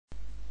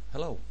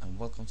Hello and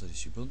welcome to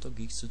this Ubuntu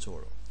Geeks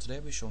tutorial. Today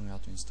I'll be showing you how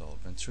to install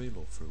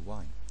Ventrilo through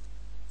Wine.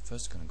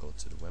 First gonna go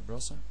to the web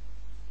browser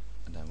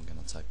and then we're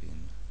gonna type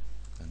in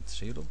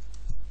Ventrilo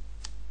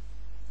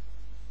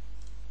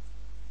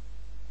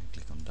and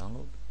click on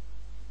download.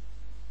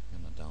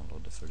 I'm gonna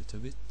download the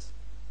 32-bit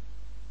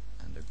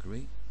and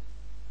agree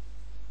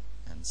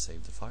and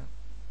save the file.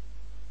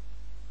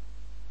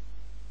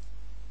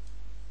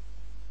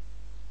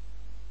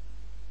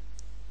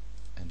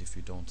 And if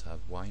you don't have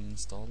Wine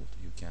installed,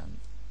 you can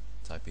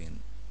type in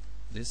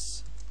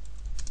this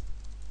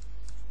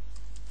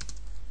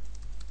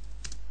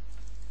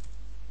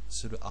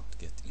sudo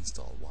apt-get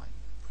install Wine.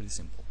 Pretty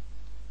simple.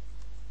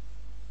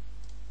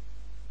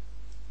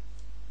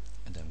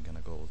 And then I'm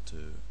gonna go to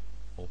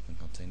open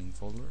containing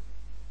folder,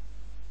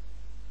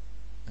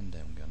 and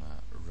then I'm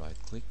gonna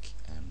right click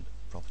and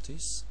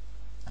properties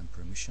and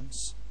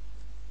permissions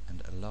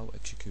and allow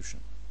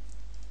execution.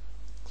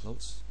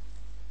 Close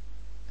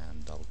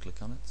and double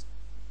click on it.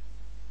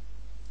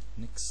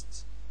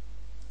 Next,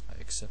 I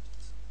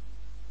accept.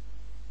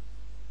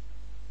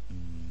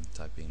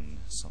 Type in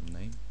some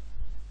name.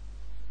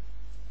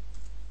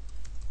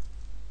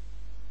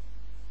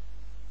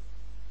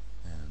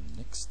 And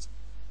next,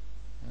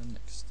 and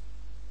next,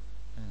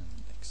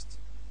 and next,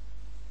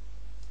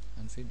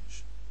 and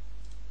finish.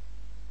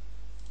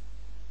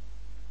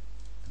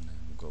 And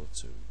then go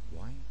to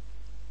Wine,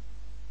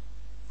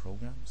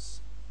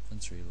 Programs,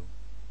 Ventrilo,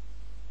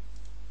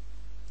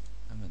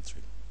 and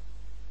Ventrilo.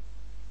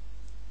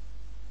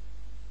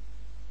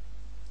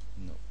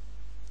 No.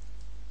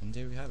 And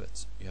there you have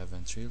it. You have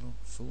Ventrilo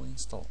fully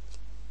installed.